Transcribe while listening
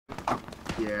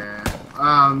Yeah.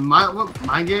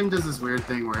 My game does this weird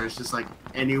thing where it's just like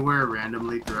anywhere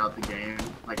randomly throughout the game,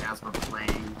 like as we're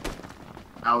playing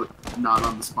out, not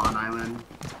on the spawn island,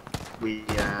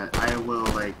 I will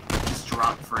like just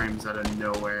drop frames out of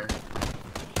nowhere.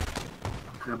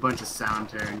 And a bunch of sound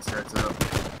tearing starts up.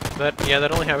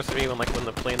 That only happens to me when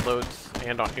the plane loads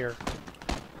and on here.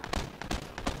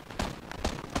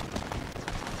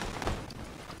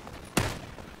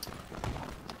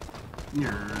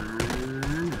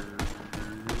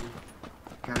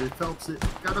 Gotta Phelps it.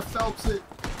 Gotta Phelps it.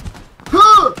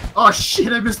 Oh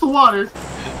shit! I missed the water.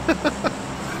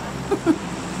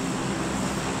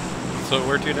 So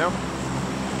where to now?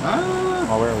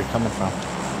 Well, where are we coming from?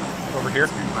 Over here.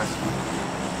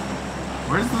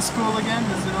 Where's the school again?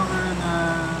 Is it over in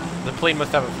The plane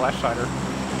must have a flash hider.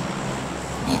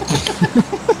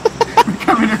 We're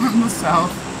coming in from the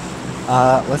south.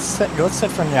 Let's set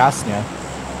from Yasnya. I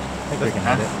think we can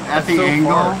hit it. At the so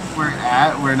angle far.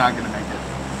 we're not gonna make it.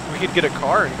 We could get a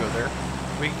car and go there.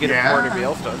 We could get it before anybody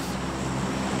else does.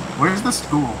 Where's the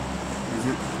school? Is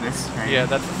it this? Right? Yeah,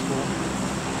 that's the school.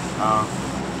 Oh,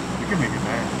 we can make it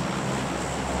there.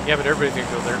 Yeah, but everybody's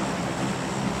gonna go there.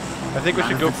 I think we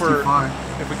should go for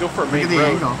if we go for a main Look at the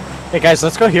road. angle. Hey guys,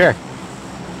 let's go here.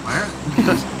 Where?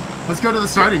 Let's go to the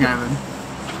starting island.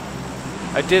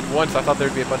 I did once. I thought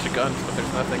there'd be a bunch of guns, but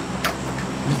there's nothing.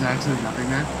 There's actually nothing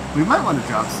there. We might want to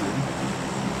drop soon.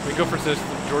 We go for this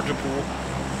Georgia pool.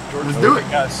 Let's do it,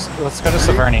 guys. Let's go to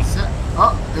Severny.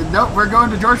 Oh no, we're going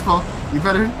to George Pool. You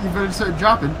better start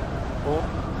dropping. Well,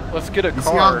 let's get a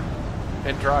car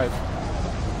and drive.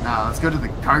 Nah, let's go to the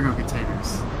cargo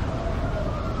containers.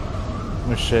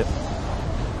 Oh shit.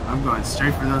 I'm going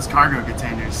straight for those cargo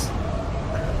containers.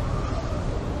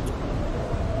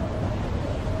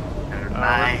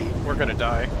 We're gonna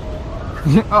die.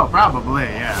 Oh, probably,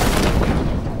 yeah.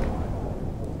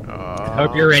 I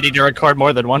hope you're ready to record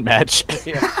more than one match.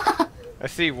 Yeah. I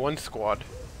see one squad.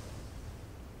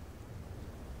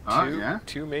 Oh, yeah?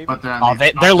 Two maybe? But they're on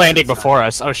They're landing before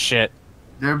us. Oh shit.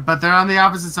 But they're on the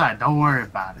opposite side. Don't worry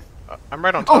about it. I'm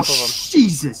right on top of them.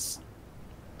 Jesus!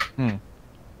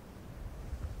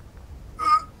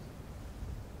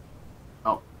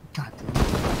 Oh, god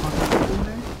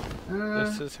damn.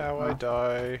 This is how I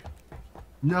die.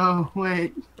 No,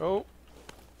 wait. Oh.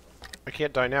 I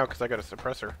can't die now because I got a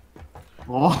suppressor.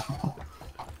 Oh.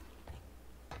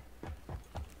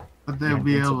 But they'll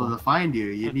be able to find you.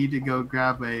 You need to go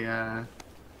grab a,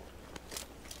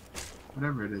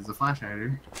 whatever it is, a flash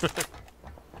hider.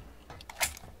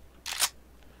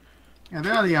 Yeah,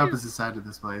 they're on the opposite side of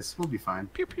this place. We'll be fine.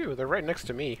 Pew pew, they're right next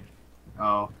to me.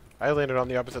 Oh. I landed on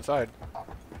the opposite side.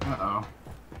 Uh-oh.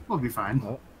 We'll be fine.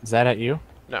 Oh, is that at you?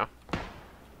 No.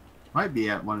 Might be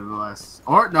at one of the last...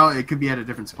 Or, no, it could be at a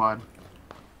different squad.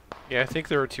 Yeah, I think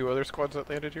there were two other squads that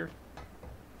landed here.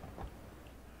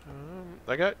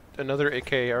 I got another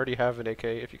AK. I already have an AK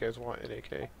if you guys want an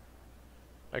AK.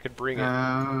 I could bring it.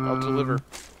 I'll deliver.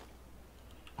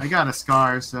 I got a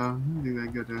scar, so I think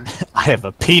that good to... I have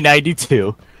a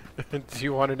P92. Do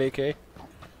you want an AK?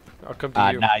 I'll come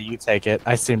to you. Nah, you take it.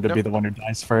 I seem to be the one who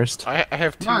dies first. I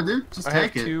have two. No, dude, just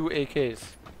take it. I have two AKs.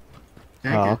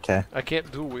 Take Oh, it. okay. I can't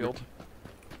dual wield.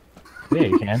 Yeah,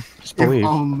 you can. Just believe. If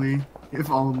only.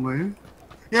 If only.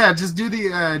 Yeah, just do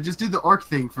the orc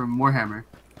thing from Warhammer.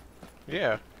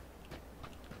 Yeah.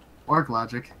 Orc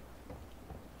logic.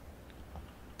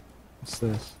 What's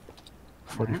this?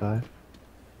 45.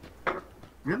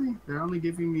 Really? They're only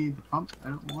giving me the pump? I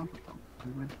don't want the pump. I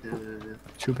want the...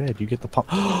 Too bad. You get the pump.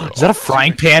 Is that a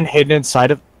frying pan hidden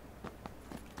inside of?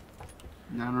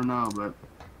 I don't know, but...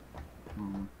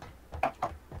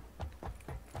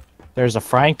 There's a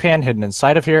frying pan hidden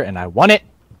inside of here, and I want it.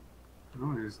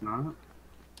 No, there's not.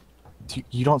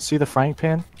 You don't see the frying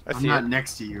pan? I'm not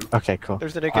next to you. Okay, cool.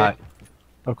 There's an AK.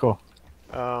 Oh, cool.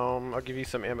 I'll give you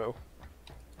some ammo.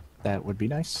 That would be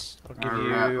nice. I'll give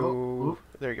you...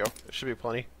 There you go. There should be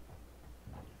plenty.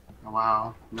 Oh,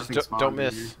 wow. Nothing Just spawned don't in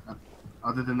miss. here.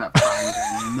 Other than that frying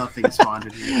pan, nothing spawned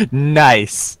in here.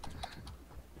 Nice.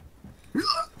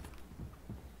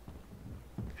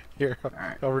 Here,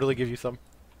 I'll really give you some.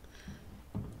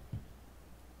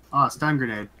 Oh, stun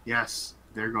grenade. Yes,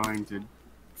 they're going to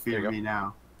fear me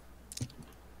now.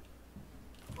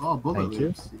 Oh, bullet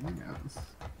loops. Yes.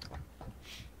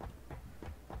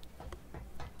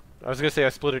 I was gonna say I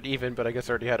split it even, but I guess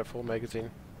I already had a full magazine,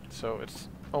 so it's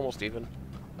almost even.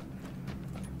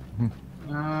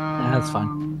 Yeah, that's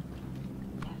fine.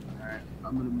 Alright,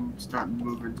 I'm gonna start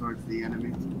moving towards the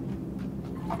enemy.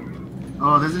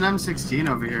 Oh, there's an M16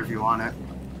 over here if you want it.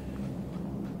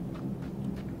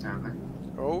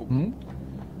 Oh. You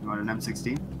want an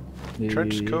M16?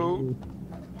 Trench coat.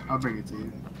 I'll bring it to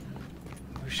you.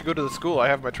 We should go to the school. I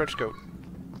have my trench coat.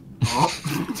 Oh.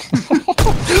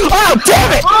 Oh,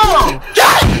 damn it! Oh!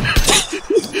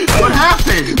 What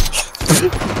happened?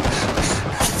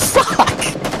 Fuck!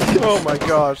 Oh my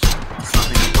gosh.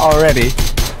 Already.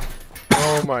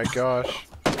 Oh my gosh.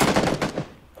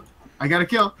 I got a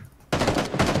kill. No!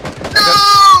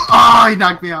 Oh, he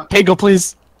knocked me out. Pingel,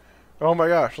 please. Oh my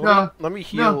gosh. Let me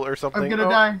heal or something. I'm gonna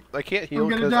die. I can't heal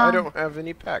gonna because die. I don't have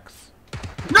any packs.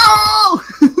 No!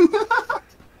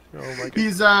 Oh my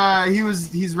god.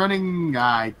 He's running.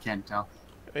 I can't tell.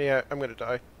 Yeah, I'm gonna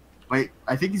die. Wait,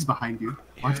 I think he's behind you.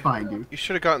 What's behind you? You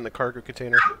should have gotten the cargo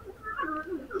container.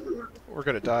 We're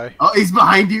gonna die. Oh, he's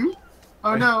behind you.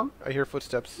 Oh no. I hear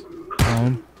footsteps.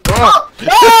 Oh!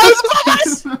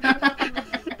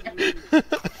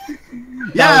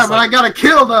 Yeah, but I got a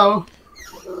kill though.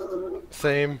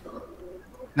 Same.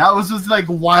 That was just like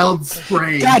wild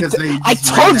spraying. God, I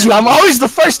told you, I'm always the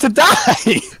first to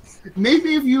die.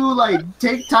 Maybe if you like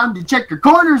take time to check your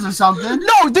corners or something.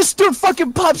 No, this dude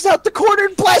fucking pops out the corner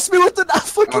and blasts me with a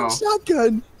fucking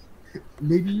shotgun.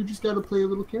 Maybe you just gotta play a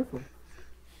little careful.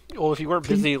 Well, if you weren't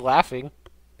busy laughing,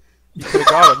 you could have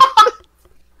got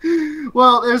him.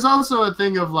 Well, there's also a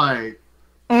thing of like,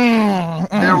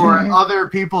 there were other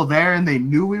people there and they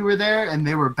knew we were there and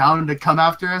they were bound to come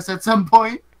after us at some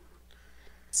point.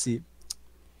 See,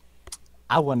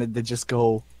 I wanted to just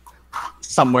go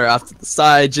somewhere off to the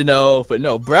side, you know, but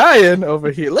no, Brian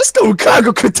over here. Let's go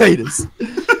cargo containers.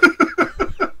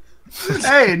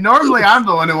 Hey, normally I'm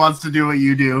the one who wants to do what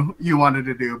you wanted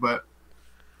to do, but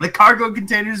the cargo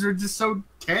containers are just so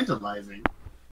tantalizing.